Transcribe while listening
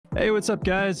Hey, what's up,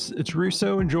 guys? It's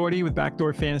Russo and Jordy with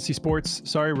Backdoor Fantasy Sports.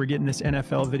 Sorry we're getting this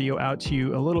NFL video out to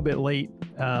you a little bit late.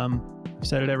 I've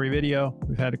said it every video.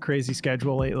 We've had a crazy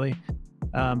schedule lately.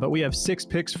 But we have 6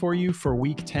 picks for you for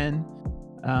Week 10.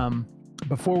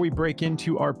 Before we break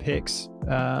into our picks,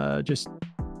 just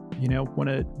want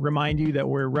to remind you that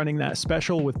we're running that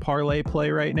special with Parlay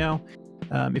Play right now.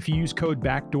 If you use code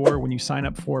BACKDOOR when you sign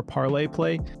up for Parlay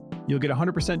Play, you'll get a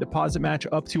 100% deposit match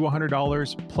up to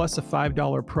 $100 plus a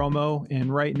 $5 promo.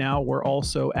 And right now we're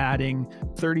also adding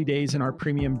 30 days in our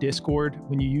premium Discord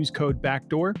when you use code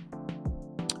BACKDOOR.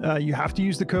 You have to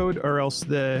use the code or else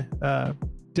the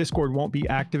Discord won't be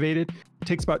activated. It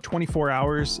takes about 24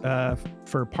 hours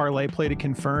for Parlay Play to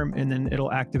confirm, and then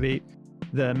it'll activate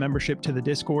the membership to the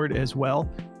Discord as well.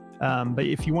 But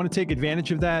if you want to take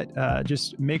advantage of that,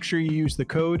 just make sure you use the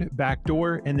code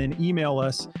BACKDOOR and then email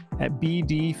us at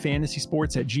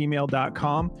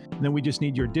bdfantasysports@gmail.com. And then we just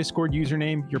need your Discord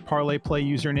username, your Parlay Play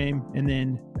username. And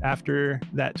then after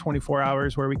that 24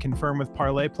 hours where we confirm with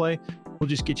Parlay Play, we'll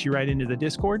just get you right into the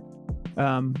Discord.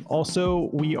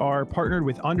 Also, we are partnered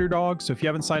with Underdog. So if you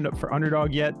haven't signed up for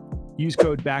Underdog yet, use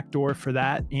code BACKDOOR for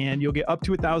that, and you'll get up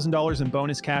to $1,000 in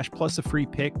bonus cash plus a free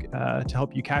pick to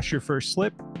help you cash your first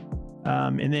slip.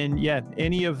 And then,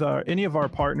 any of our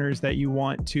partners that you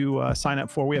want to sign up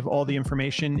for, we have all the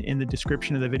information in the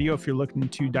description of the video. If you're looking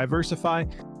to diversify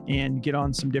and get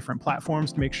on some different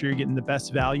platforms to make sure you're getting the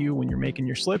best value when you're making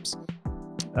your slips,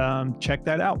 check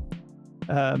that out.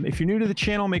 If you're new to the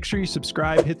channel, make sure you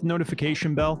subscribe, hit the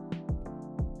notification bell,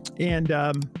 and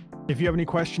if you have any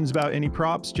questions about any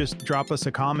props, just drop us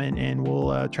a comment and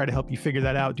we'll try to help you figure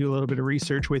that out, do a little bit of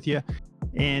research with you.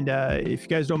 And if you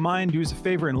guys don't mind, do us a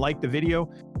favor and like the video.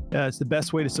 It's the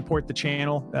best way to support the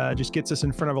channel. Just gets us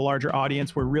in front of a larger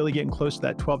audience. We're really getting close to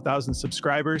that 12,000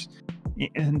 subscribers.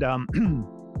 And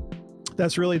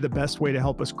that's really the best way to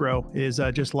help us grow is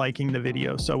just liking the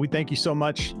video. So we thank you so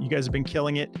much. You guys have been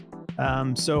killing it.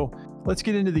 So let's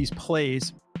get into these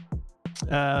plays.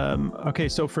 Okay,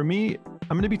 so for me,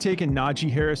 I'm going to be taking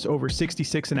Najee Harris over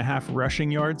 66.5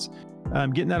 rushing yards.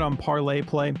 I'm getting that on Parlay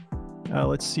Play.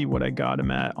 Let's see what I got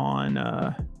him at on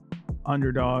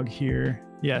Underdog here.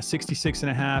 Yeah,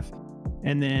 66.5.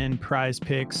 And then Prize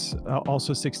Picks,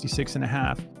 also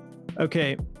 66.5.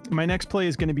 Okay, my next play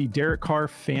is going to be Derek Carr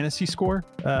fantasy score.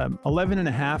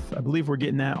 11.5. I believe we're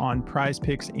getting that on Prize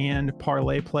Picks and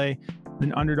Parlay Play.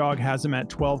 Then Underdog has him at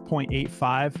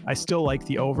 12.85. I still like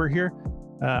the over here.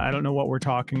 I don't know what we're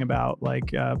talking about,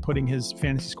 like putting his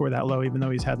fantasy score that low, even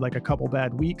though he's had like a couple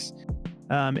bad weeks.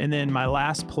 And then my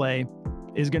last play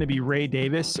is going to be Ray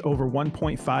Davis over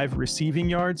 1.5 receiving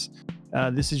yards.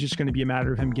 This is just going to be a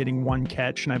matter of him getting one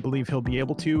catch, and I believe he'll be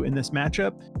able to in this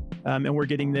matchup. And we're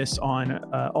getting this on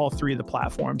all 3 of the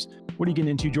platforms. What are you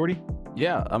getting into, Jordy?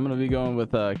 Yeah, I'm going to be going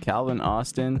with Calvin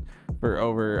Austin for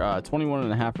over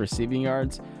 21.5 receiving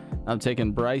yards. I'm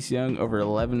taking Bryce Young over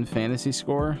 11 fantasy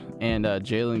score and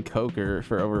Jalen Coker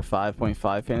for over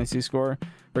 5.5 fantasy score.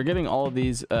 We're getting all of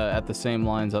these at the same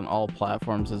lines on all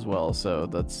platforms as well, so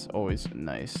that's always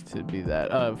nice to be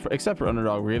that. Except for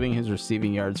Underdog, we're getting his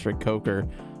receiving yards for Coker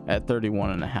at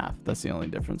 31.5. That's the only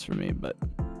difference for me, but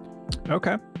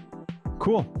okay,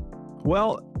 cool.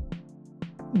 Well,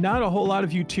 not a whole lot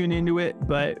of you tune into it,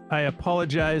 but I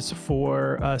apologize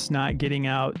for us not getting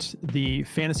out the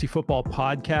fantasy football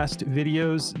podcast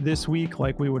videos this week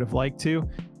like we would have liked to.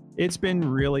 It's been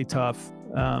really tough.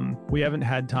 We haven't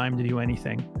had time to do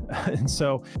anything. And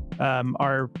so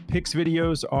our picks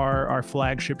videos are our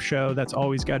flagship show. That's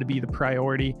always got to be the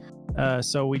priority.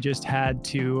 So we just had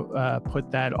to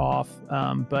put that off.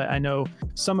 But I know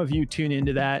some of you tune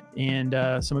into that,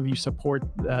 and some of you support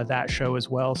that show as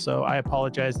well. So I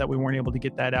apologize that we weren't able to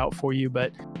get that out for you,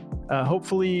 but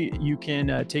hopefully you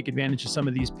can take advantage of some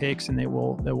of these picks, and they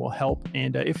will help.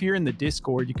 And if you're in the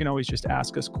Discord, you can always just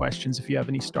ask us questions if you have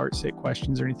any start-sit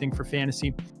questions or anything for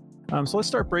fantasy. So let's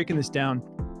start breaking this down.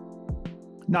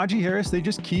 Najee Harris, they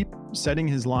just keep setting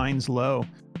his lines low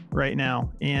right now.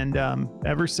 And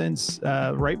ever since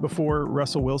right before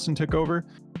Russell Wilson took over,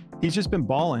 he's just been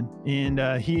balling.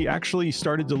 And he actually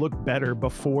started to look better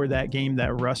before that game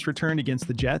that Russ returned against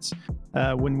the Jets.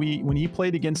 When he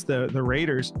played against the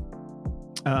Raiders,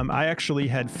 I actually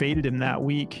had faded him that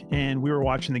week, and we were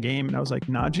watching the game, and I was like,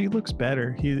 Najee looks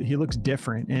better. He looks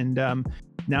different. And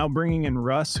now bringing in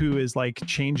Russ, who is like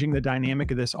changing the dynamic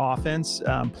of this offense.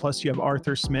 Plus you have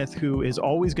Arthur Smith, who is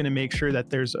always going to make sure that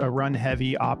there's a run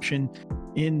heavy option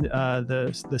in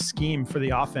the scheme for the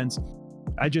offense.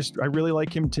 I really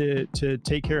like him to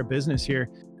take care of business here.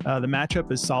 The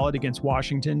matchup is solid against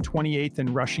Washington, 28th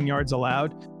in rushing yards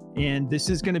allowed. And this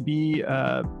is going to be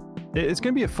it's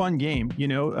going to be a fun game. You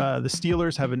know, the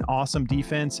Steelers have an awesome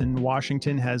defense, and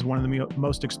Washington has one of the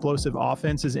most explosive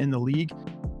offenses in the league.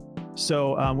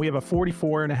 So we have a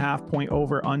 44.5 point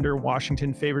over under.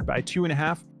 Washington favored by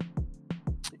 2.5,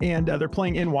 and they're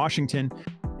playing in Washington.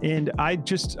 And I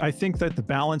think that the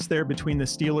balance there between the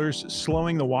Steelers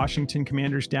slowing the Washington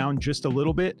Commanders down just a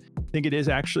little bit, I think it is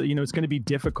actually, you know, it's going to be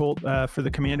difficult for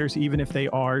the Commanders, even if they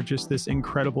are just this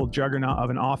incredible juggernaut of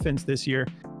an offense this year.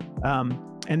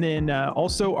 And then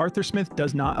also Arthur Smith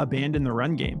does not abandon the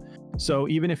run game. So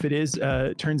even if it is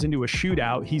turns into a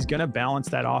shootout, he's going to balance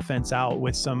that offense out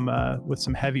with some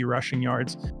heavy rushing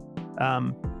yards.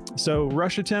 So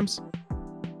rush attempts,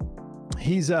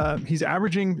 he's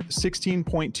averaging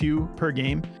 16.2 per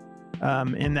game.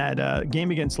 In that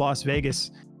game against Las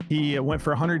Vegas, he went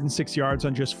for 106 yards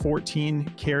on just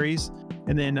 14 carries.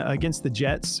 And then against the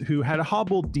Jets, who had a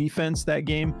hobbled defense that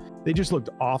game, they just looked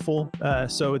awful.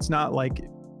 So it's not like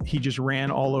he just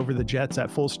ran all over the Jets at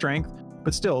full strength,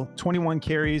 but still 21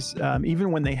 carries.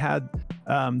 Even when they had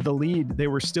the lead, they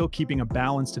were still keeping a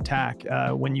balanced attack.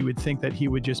 When you would think that he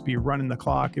would just be running the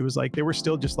clock, it was like they were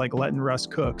still just like letting Russ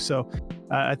cook. So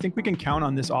I think we can count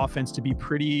on this offense to be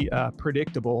pretty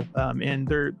predictable.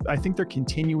 And I think they're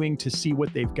continuing to see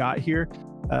what they've got here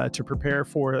to prepare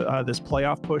for this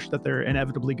playoff push that they're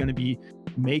inevitably going to be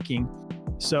making.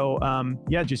 So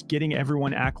yeah, just getting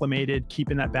everyone acclimated,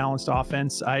 keeping that balanced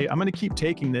offense. I'm going to keep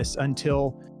taking this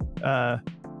until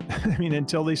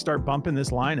until they start bumping this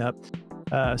lineup.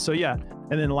 So yeah,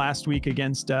 and then last week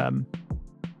against the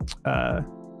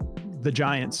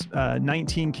Giants,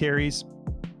 19 carries,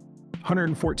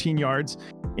 114 yards,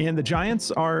 and the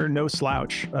Giants are no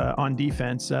slouch on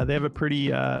defense. They have a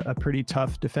pretty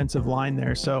tough defensive line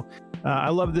there. So I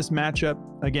love this matchup.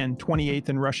 Again, 28th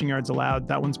in rushing yards allowed.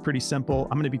 That one's pretty simple.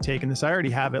 I'm going to be taking this. I already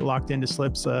have it locked into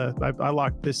slips. I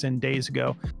locked this in days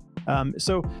ago.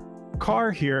 So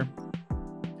Carr here,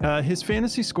 his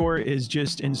fantasy score is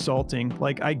just insulting.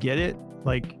 Like, I get it.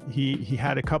 Like he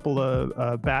had a couple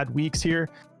of bad weeks here,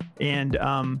 and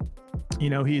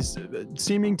he's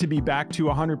seeming to be back to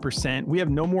 100%. We have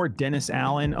no more Dennis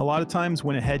Allen. A lot of times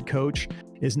when a head coach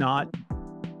is not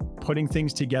putting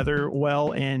things together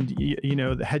well, and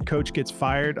the head coach gets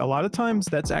fired, a lot of times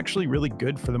that's actually really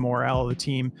good for the morale of the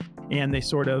team, and they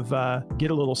sort of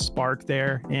get a little spark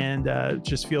there, and it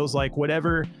just feels like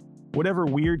whatever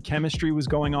weird chemistry was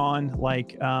going on,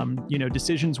 like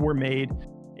decisions were made,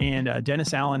 and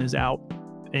Dennis Allen is out.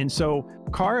 And so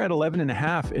Carr at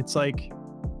 11.5, it's like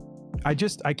I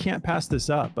can't pass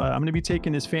this up. I'm going to be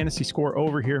taking his fantasy score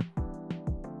over here.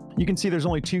 You can see there's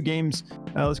only 2 games.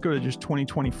 Let's go to just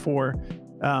 2024.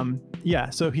 Yeah,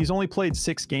 so he's only played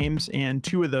 6 games, and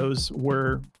 2 of those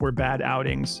were bad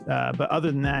outings. But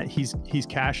other than that, he's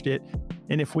cashed it.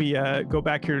 And if we go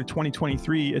back here to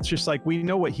 2023, it's just like we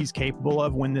know what he's capable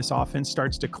of when this offense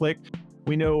starts to click.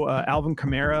 We know Alvin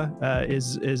Kamara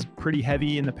is pretty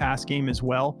heavy in the pass game as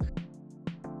well.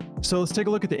 So let's take a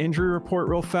look at the injury report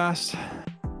real fast.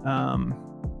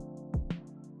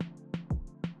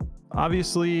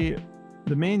 Obviously,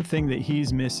 the main thing that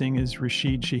he's missing is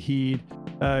Rashid Shaheed.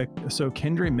 So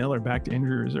Kendre Miller back to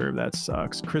injury reserve. That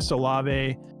sucks. Chris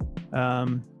Olave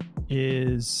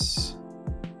is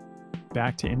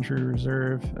back to injury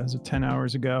reserve as of 10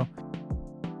 hours ago.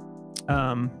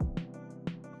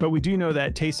 But we do know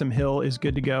that Taysom Hill is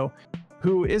good to go,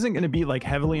 who isn't going to be like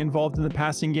heavily involved in the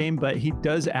passing game, but he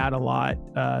does add a lot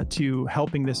to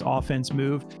helping this offense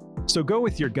move. So go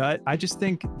with your gut. I just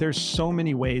think there's so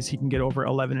many ways he can get over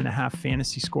 11.5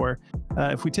 fantasy score.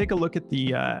 If we take a look at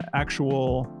the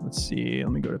actual, let's see,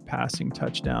 let me go to passing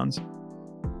touchdowns.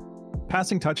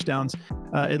 Passing touchdowns,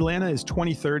 Atlanta is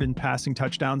 23rd in passing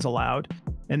touchdowns allowed.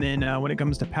 And then when it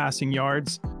comes to passing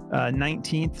yards,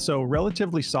 19th. So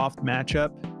relatively soft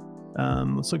matchup.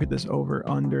 Let's look at this over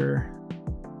under.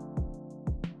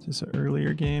 Is this an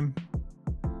earlier game?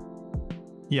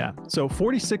 Yeah, so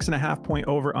 46.5 point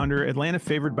over under. Atlanta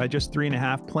favored by just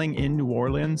 3.5, playing in New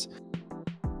Orleans.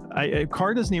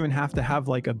 Carr doesn't even have to have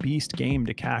like a beast game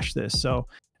to cash this. So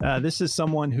this is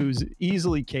someone who's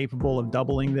easily capable of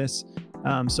doubling this.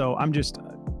 So I'm just,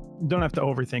 don't have to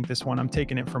overthink this one. I'm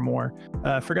taking it for more.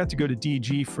 Forgot to go to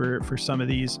DG for some of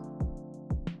these.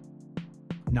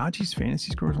 Najee's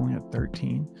fantasy score is only at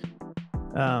 13.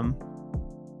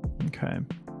 Okay.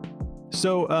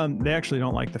 So they actually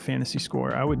don't like the fantasy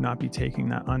score. I would not be taking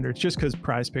that under. It's just because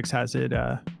Prize Picks has it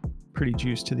pretty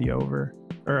juiced to the over,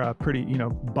 or pretty,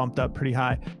 bumped up pretty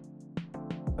high.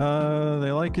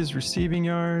 They like his receiving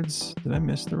yards. Did I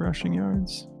miss the rushing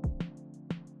yards?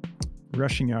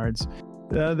 Rushing yards.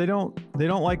 They don't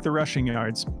like the rushing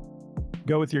yards.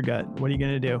 Go with your gut. What are you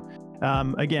going to do?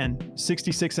 Again,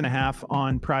 66.5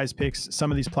 on Prize Picks.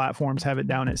 Some of these platforms have it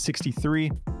down at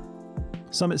 63,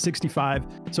 some at 65.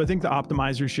 So I think the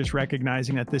optimizer is just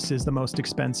recognizing that this is the most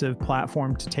expensive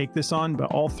platform to take this on,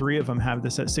 but all three of them have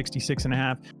this at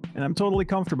 66.5, and I'm totally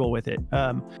comfortable with it.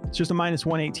 It's just a minus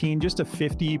 118, just a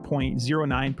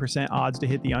 50.09% odds to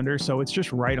hit the under. So it's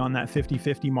just right on that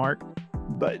 50-50 mark.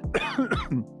 But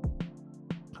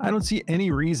I don't see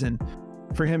any reason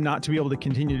for him not to be able to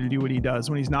continue to do what he does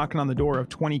when he's knocking on the door of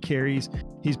 20 carries.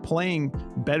 He's playing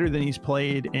better than he's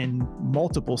played in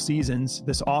multiple seasons.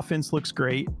 This offense looks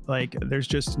great. Like, there's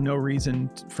just no reason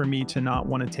for me to not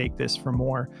want to take this for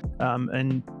more.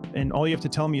 And all you have to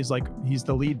tell me is, like, he's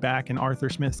the lead back in Arthur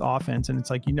Smith's offense, and it's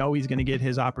like, you know, he's going to get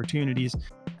his opportunities.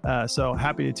 So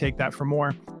happy to take that for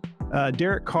more.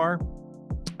 Derek Carr,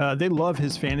 they love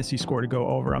his fantasy score to go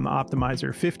over on the optimizer.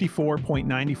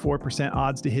 54.94%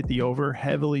 odds to hit the over,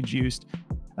 heavily juiced.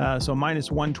 So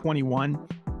minus 121.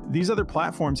 These other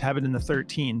platforms have it in the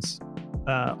 13s.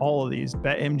 All of these,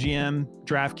 BetMGM,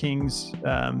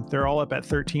 DraftKings, they're all up at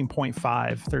 13.5,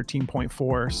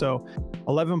 13.4. So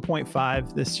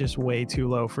 11.5, this is just way too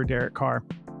low for Derek Carr.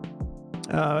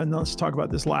 And let's talk about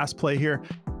this last play here.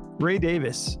 Ray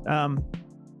Davis,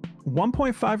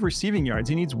 1.5 receiving yards.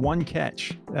 He needs one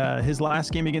catch. His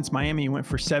last game against Miami, he went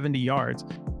for 70 yards.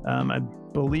 I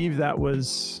believe that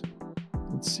was,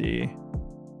 let's see,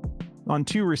 on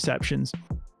 2 receptions.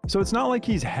 So it's not like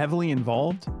he's heavily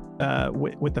involved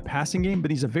with the passing game,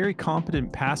 but he's a very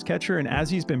competent pass catcher. And as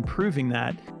he's been proving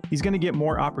that, he's going to get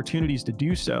more opportunities to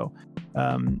do so.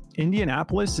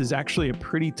 Indianapolis is actually a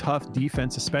pretty tough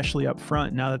defense, especially up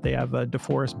front. Now that they have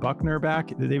DeForest Buckner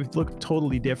back, they've looked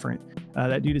totally different.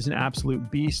 That dude is an absolute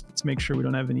beast. Let's make sure we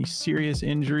don't have any serious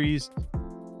injuries.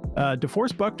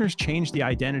 DeForest Buckner's changed the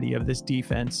identity of this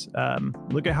defense.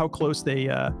 Look at how close they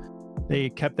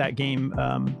kept that game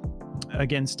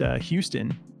against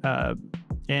Houston.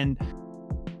 And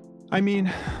I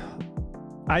mean,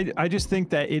 I just think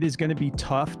that it is going to be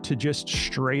tough to just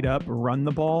straight up run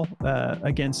the ball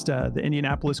against the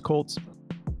Indianapolis Colts.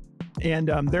 And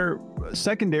their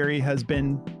secondary has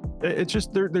been, it's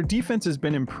just their defense has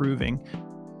been improving.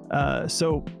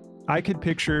 So I could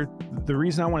picture, the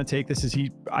reason I want to take this is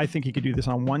I think he could do this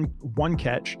on one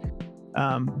catch.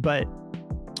 But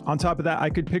on top of that, I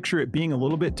could picture it being a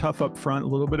little bit tough up front, a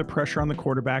little bit of pressure on the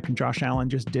quarterback, and Josh Allen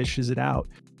just dishes it out.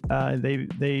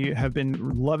 They have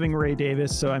been loving Ray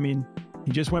Davis. So, I mean,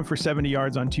 he just went for 70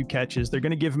 yards on 2 catches. They're going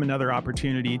to give him another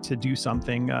opportunity to do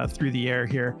something through the air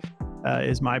here,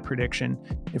 is my prediction.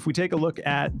 If we take a look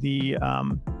at the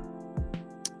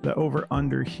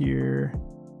over-under here,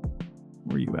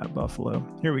 where are you at, Buffalo?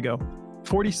 Here we go.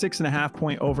 46.5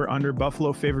 point over-under.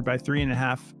 Buffalo favored by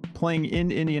 3.5, playing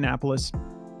in Indianapolis.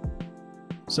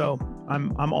 So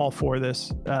I'm all for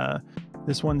this.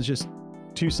 This one's just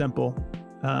too simple.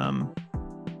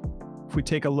 If we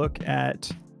take a look at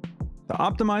the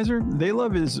optimizer, they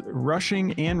love his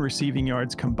rushing and receiving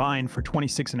yards combined for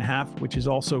 26.5, which is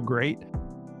also great.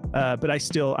 But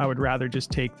I would rather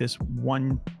just take this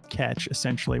one catch,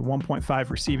 essentially 1.5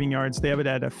 receiving yards. They have it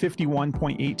at a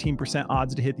 51.18%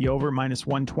 odds to hit the over, minus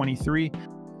 123.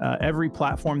 Every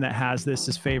platform that has this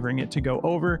is favoring it to go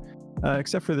over,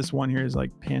 except for this one here is like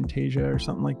Pantasia or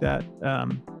something like that.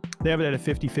 They have it at a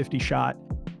 50-50 shot.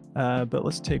 But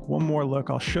let's take one more look.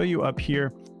 I'll show you up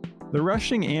here. The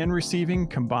rushing and receiving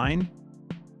combined,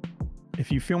 if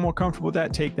you feel more comfortable with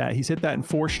that, take that. He's hit that in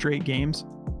 4 straight games.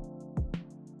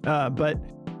 But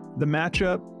the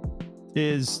matchup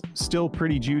is still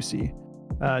pretty juicy.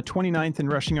 29th in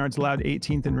rushing yards allowed,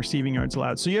 18th in receiving yards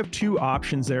allowed. So you have 2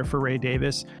 options there for Ray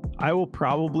Davis. I will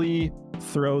probably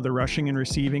throw the rushing and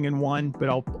receiving in one, but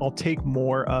I'll take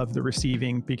more of the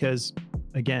receiving because,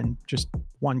 again, just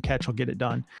one catch will get it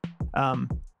done.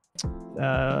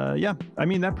 Yeah, I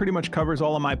mean, that pretty much covers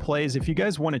all of my plays. If you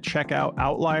guys want to check out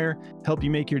Outlier, help you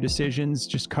make your decisions,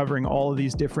 just covering all of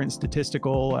these different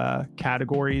statistical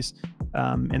categories.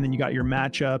 And then you got your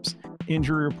matchups.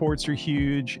 Injury reports are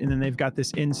huge. And then they've got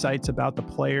this insights about the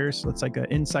players. So it's like an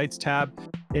insights tab.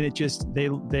 And it just,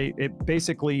 it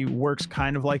basically works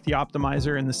kind of like the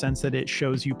optimizer in the sense that it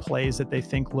shows you plays that they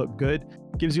think look good,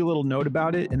 gives you a little note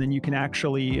about it, and then you can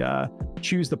actually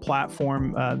choose the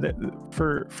platform.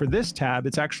 For this tab,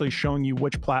 it's actually showing you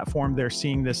which platform they're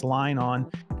seeing this line on,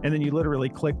 and then you literally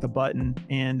click the button,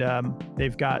 and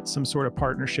they've got some sort of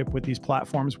partnership with these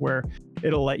platforms where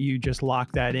it'll let you just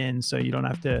lock that in, so you don't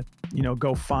have to,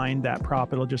 go find that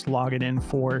prop. It'll just log it in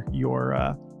for you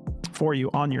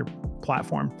on your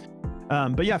platform.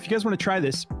 But yeah, if you guys want to try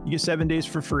this, you get 7 days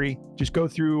for free. Just go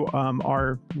through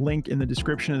our link in the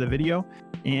description of the video,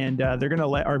 and they're going to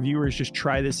let our viewers just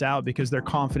try this out because they're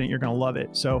confident you're going to love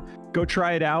it. So go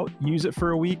try it out, use it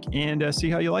for a week, and see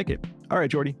how you like it. All right,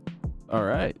 Jordy. All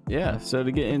right. Yeah. So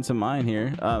to get into mine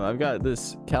here, I've got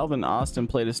this Calvin Austin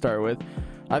play to start with.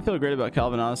 I feel great about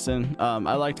Calvin Austin.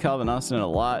 I liked Calvin Austin a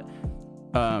lot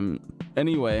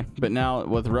anyway, but now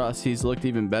with Russ, he's looked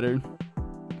even better.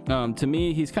 To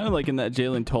me, he's kind of like in that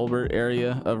Jalen Tolbert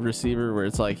area of receiver where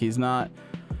it's like he's not,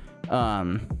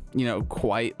 you know,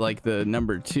 quite like the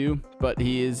number 2, but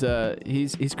he is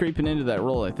he's creeping into that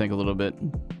role, I think, a little bit.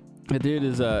 The dude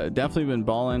has definitely been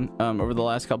balling over the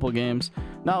last couple of games,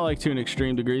 not like to an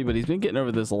extreme degree, but he's been getting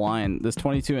over this line, this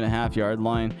 22.5-yard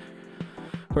line.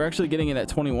 We're actually getting it at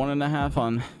 21.5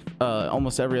 on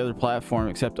almost every other platform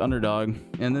except Underdog,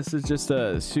 and this is just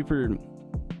a super.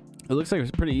 It looks like it's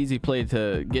a pretty easy play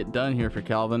to get done here for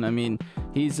Calvin. I mean,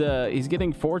 he's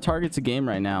getting 4 targets a game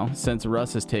right now since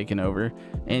Russ has taken over,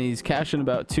 and he's cashing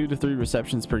about 2 to 3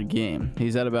 receptions per game.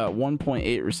 He's at about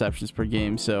 1.8 receptions per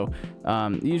game, so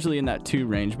usually in that 2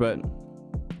 range. But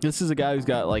this is a guy who's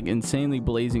got like insanely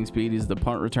blazing speed. He's the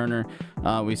punt returner.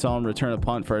 We saw him return a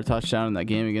punt for a touchdown in that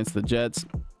game against the Jets.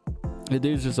 The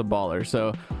dude's just a baller.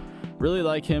 So really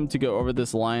like him to go over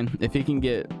this line. If he can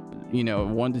get, you know,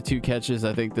 1 to 2 catches,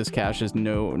 I think this cash is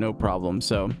no problem.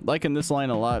 So liking this line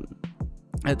a lot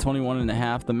at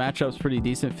 21.5. The matchup's pretty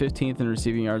decent, 15th in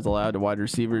receiving yards allowed to wide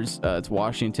receivers. It's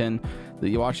Washington.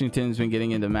 The Washington's been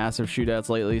getting into massive shootouts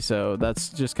lately, so that's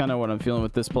just kind of what I'm feeling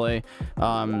with this play.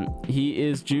 He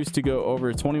is juiced to go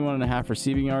over 21.5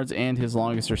 receiving yards and his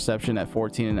longest reception at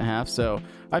 14.5. So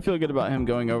I feel good about him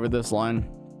going over this line.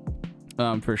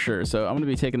 For sure. So I'm going to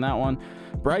be taking that one.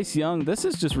 Bryce Young, this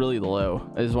is just really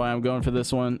low, is why I'm going for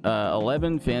this one.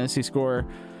 11 fantasy score.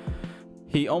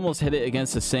 He almost hit it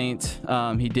against the Saints.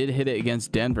 He did hit it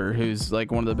against Denver, who's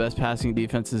like one of the best passing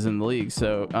defenses in the league.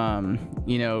 So,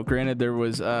 you know, granted, there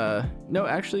was no,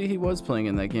 actually, he was playing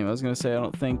in that game. I was going to say, I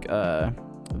don't think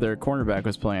their cornerback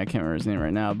was playing. I can't remember his name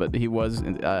right now, but he was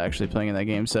actually playing in that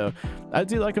game. So I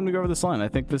do like him to go over this line. I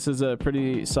think this is a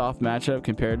pretty soft matchup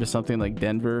compared to something like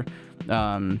Denver,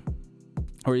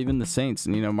 or even the Saints.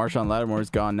 And, you know, Marshawn Lattimore is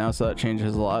gone now, so that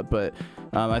changes a lot. But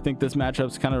I think this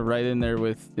matchup's kind of right in there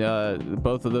with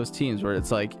both of those teams, where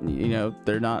it's like, you know,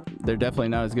 they're definitely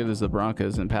not as good as the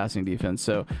Broncos in passing defense.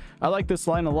 So I like this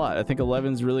line a lot. I think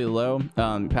 11's really low.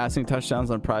 Passing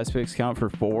touchdowns on Prize Picks count for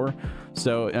 4.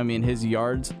 So, I mean, his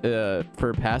yards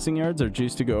for passing yards are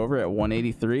juiced to go over at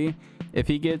 183. If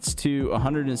he gets to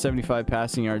 175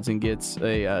 passing yards and gets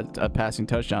a passing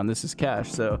touchdown, this is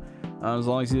cash. So as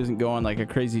long as he doesn't go on like a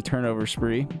crazy turnover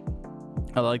spree,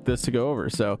 I like this to go over.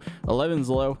 So 11's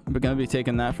low, but going to be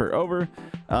taking that for over.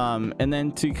 And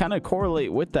then to kind of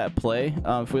correlate with that play,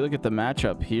 if we look at the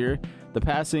matchup here, the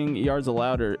passing yards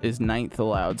allowed is 9th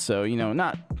allowed. So, you know,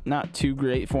 not too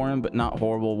great for him, but not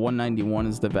horrible. 191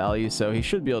 is the value. So he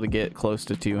should be able to get close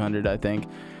to 200, I think,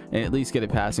 and at least get a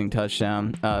passing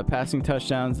touchdown. Passing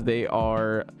touchdowns, they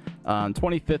are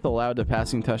 25th allowed to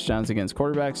passing touchdowns against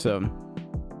quarterbacks. So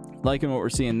liking what we're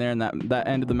seeing there in that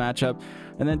end of the matchup.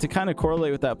 And then to kind of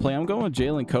correlate with that play, I'm going with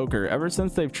Jalen Coker. Ever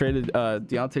since they've traded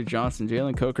Deontay Johnson,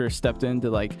 Jalen Coker stepped into,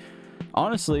 like,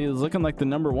 honestly, is looking like the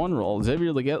 #1 role.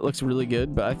 Xavier Legette looks really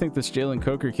good, but I think this Jalen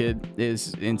Coker kid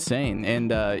is insane.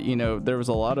 And, you know, there was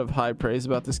a lot of high praise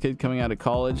about this kid coming out of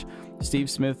college. Steve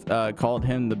Smith called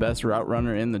him the best route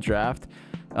runner in the draft.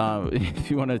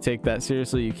 If you want to take that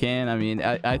seriously, you can. I mean,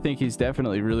 I think he's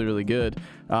definitely really, really good.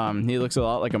 He looks a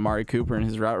lot like Amari Cooper in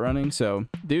his route running. So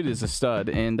dude is a stud.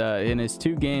 And in his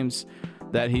 2 games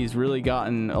that he's really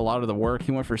gotten a lot of the work,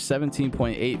 he went for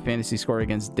 17.8 fantasy score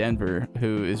against Denver,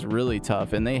 who is really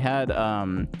tough. And they had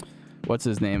what's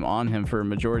his name on him for a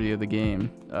majority of the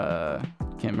game.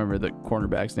 Can't remember the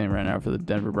cornerback's name right now for the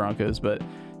Denver Broncos, but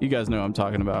you guys know what I'm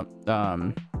talking about.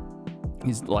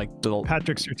 He's like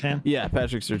Patrick Surtain. Yeah,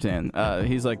 Patrick Surtain.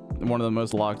 He's like one of the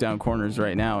most locked down corners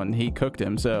right now, and he cooked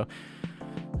him. So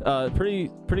pretty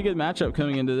good matchup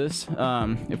coming into this.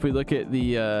 If we look at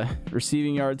the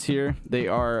receiving yards here, they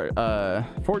are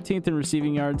 14th in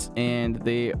receiving yards, and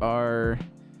they are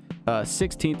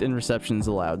 16th in receptions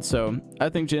allowed. So I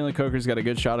think Jalen Coker's got a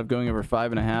good shot of going over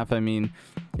 5.5. I mean,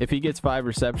 if he gets 5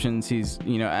 receptions, he's,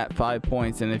 you know, at 5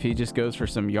 points. And if he just goes for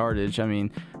some yardage, I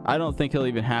mean, I don't think he'll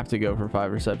even have to go for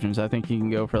 5 receptions. I think he can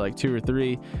go for like 2 or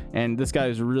 3. And this guy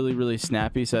is really, really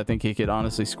snappy. So I think he could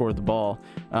honestly score the ball,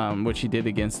 which he did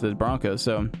against the Broncos.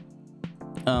 So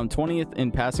 20th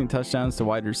in passing touchdowns to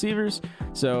wide receivers.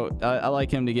 So I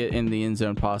like him to get in the end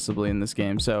zone possibly in this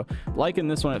game. So liking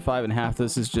this one at 5.5.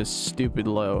 This is just stupid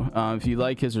low. If you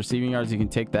like his receiving yards, you can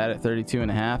take that at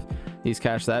 32.5. He's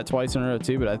cashed that twice in a row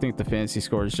too, but I think the fantasy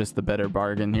score is just the better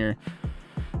bargain here.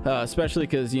 Especially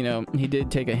because, you know, he did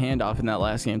take a handoff in that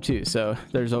last game too. So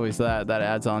there's always that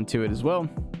adds on to it as well.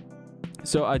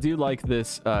 So I do like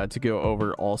this to go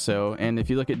over also. And if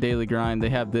you look at Daily Grind, they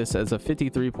have this as a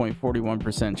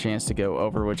 53.41% chance to go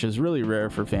over, which is really rare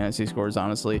for fantasy scores,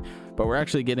 honestly. But we're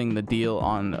actually getting the deal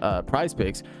on Prize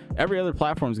Picks. Every other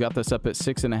platform's got this up at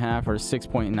 6.5 or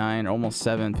 6.9, almost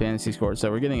 7 fantasy scores.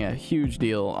 So we're getting a huge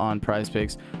deal on Prize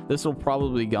Picks. This will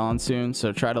probably be gone soon,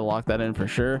 so try to lock that in for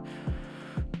sure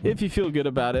if you feel good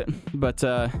about it. But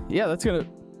yeah, that's gonna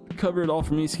cover it all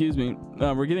for me. Excuse me.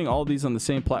 We're getting all these on the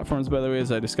same platforms, by the way,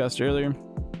 as I discussed earlier.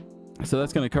 So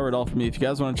that's going to cover it all for me. If you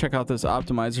guys want to check out this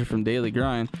optimizer from Daily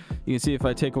Grind, you can see if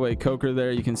I take away Coker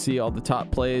there, you can see all the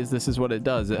top plays. This is what it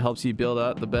does. It helps you build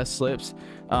out the best slips,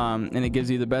 and it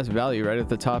gives you the best value right at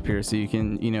the top here. So you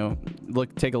can, you know,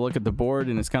 take a look at the board,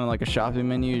 and it's kind of like a shopping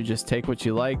menu. You just take what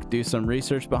you like, do some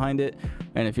research behind it,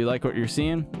 and if you like what you're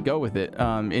seeing, go with it.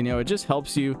 And, you know, it just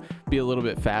helps you be a little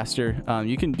bit faster.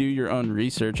 You can do your own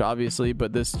research, obviously,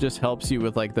 but this just helps you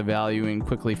with like the value and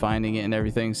quickly finding it and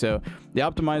everything. So the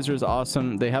optimizer is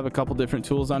awesome. They have a couple different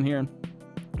tools on here,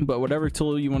 but whatever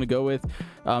tool you want to go with,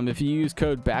 if you use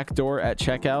code BACKDOOR at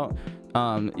checkout,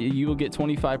 you will get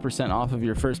 25% off of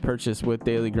your first purchase with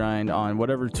Daily Grind on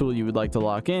whatever tool you would like to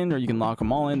lock in, or you can lock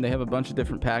them all in. They have a bunch of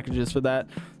different packages for that,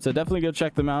 so definitely go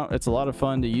check them out. It's a lot of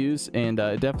fun to use, and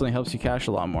it definitely helps you cash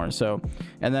a lot more. So,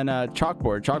 and then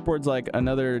Chalkboard's like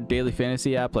another daily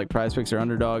fantasy app like Prize Picks or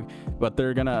Underdog, but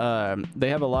they're gonna they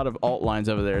have a lot of alt lines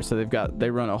over there. So they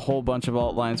run a whole bunch of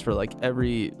alt lines for like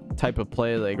every type of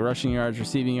play, like rushing yards,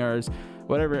 receiving yards,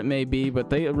 whatever it may be, but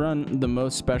they run the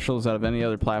most specials out of any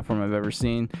other platform I've ever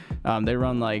seen. They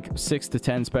run like 6 to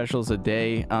 10 specials a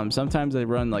day. Sometimes they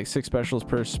run like 6 specials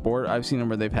per sport. I've seen them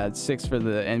where they've had 6 for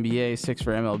the NBA, 6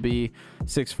 for MLB,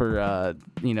 6 for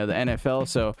you know, the NFL.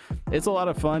 So it's a lot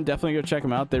of fun. Definitely go check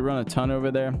them out. They run a ton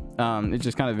over there. It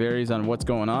just kind of varies on what's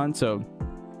going on. So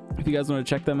if you guys want to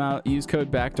check them out, use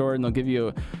code BACKDOOR, and they'll give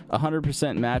you a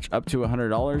 100% match up to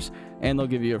 $100, and they'll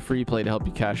give you a free play to help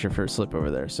you cash your first slip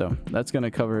over there. So that's going to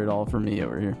cover it all for me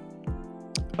over here.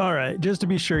 All right, just to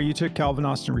be sure, you took Calvin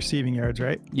Austin receiving yards,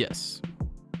 right? Yes.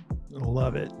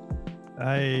 Love it.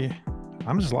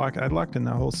 I'm just locked. I locked in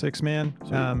the whole 6,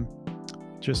 man.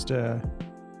 Just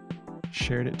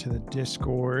shared it to the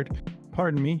Discord.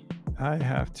 Pardon me. I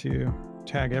have to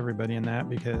tag everybody in that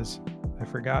because I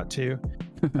forgot to.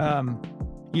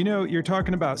 You know, you're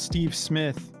talking about Steve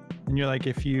Smith, and you're like,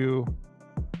 if you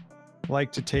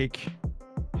like to take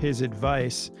his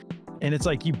advice, and it's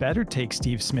like, you better take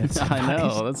Steve Smith's advice. I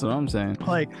know, that's what I'm saying.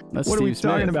 Like, that's what Steve are we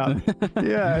Smith. talking about?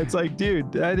 Yeah, it's like,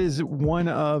 dude, that is one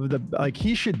of the, like,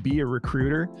 he should be a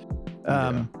recruiter.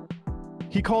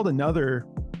 He called another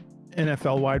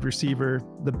NFL wide receiver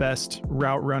the best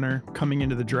route runner coming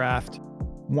into the draft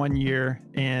one year,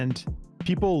 and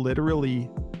people literally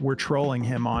were trolling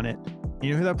him on it.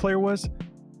 You know who that player was?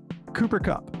 Cooper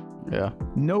Kupp. Yeah.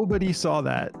 Nobody saw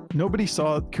that. Nobody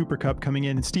saw Cooper Kupp coming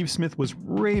in, and Steve Smith was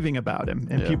raving about him,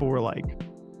 and people were like,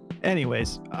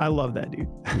 anyways, I love that dude.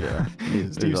 Yeah.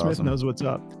 Steve Smith awesome. Knows what's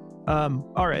up.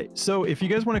 All right. So if you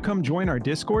guys want to come join our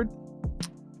Discord,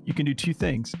 you can do 2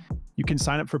 things. You can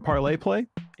sign up for Parlay Play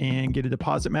and get a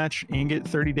deposit match and get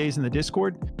 30 days in the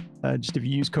Discord. Just if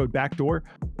you use code BACKDOOR,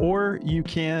 or you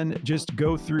can just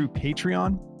go through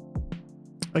Patreon.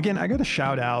 Again, I got to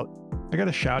shout out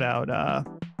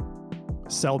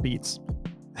Cell Beats.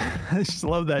 I just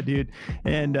love that dude,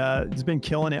 and he's been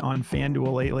killing it on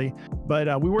FanDuel lately.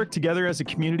 But we work together as a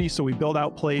community, so we build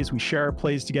out plays, we share our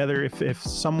plays together. If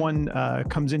someone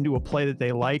comes into a play that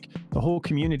they like, the whole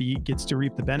community gets to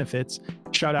reap the benefits.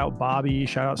 Shout out Bobby,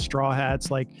 shout out Straw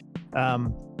Hats, like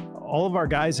all of our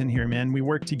guys in here, man. We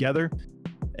work together,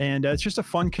 and it's just a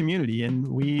fun community, and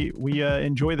we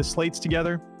enjoy the slates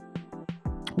together.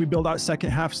 We build out second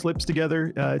half slips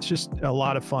together. It's just a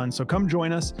lot of fun. So come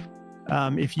join us.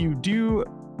 If you do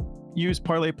use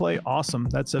Parlay Play, awesome.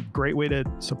 That's a great way to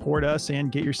support us and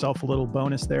get yourself a little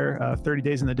bonus there, 30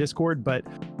 days in the Discord. But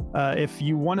if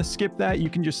you want to skip that, you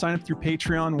can just sign up through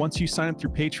Patreon. Once you sign up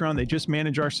through Patreon, they just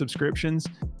manage our subscriptions.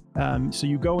 So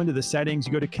you go into the settings,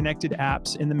 you go to connected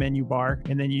apps in the menu bar,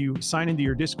 and then you sign into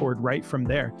your Discord right from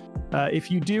there. If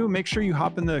you do, make sure you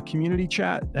hop in the community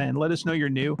chat and let us know you're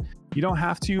new. You don't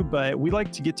have to, but we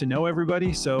like to get to know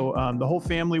everybody. So the whole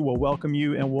family will welcome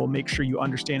you, and we'll make sure you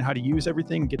understand how to use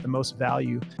everything and get the most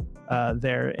value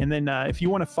there. And then if you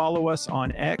want to follow us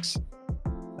on X,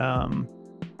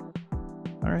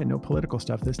 all right, no political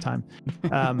stuff this time.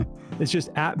 It's just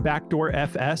at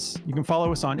BACKDOORFS. You can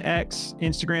follow us on X,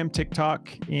 Instagram, TikTok,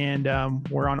 and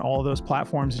we're on all of those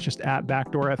platforms. It's just at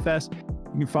BACKDOORFS.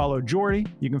 You can follow Jordy.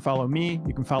 You can follow me.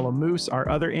 You can follow Moose, our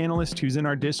other analyst who's in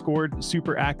our Discord,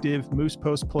 super active. Moose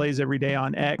posts plays every day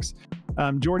on X.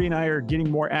 Jordy and I are getting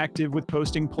more active with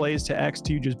posting plays to X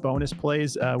too, just bonus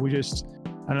plays. I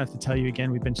don't have to tell you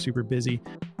again, we've been super busy,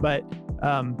 but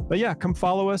yeah, come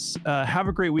follow us. Have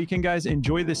a great weekend, guys.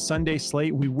 Enjoy this Sunday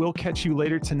slate. We will catch you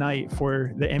later tonight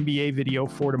for the NBA video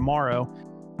for tomorrow.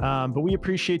 But we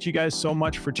appreciate you guys so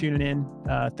much for tuning in.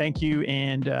 Thank you,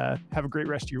 and have a great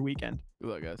rest of your weekend. Good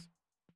luck, guys.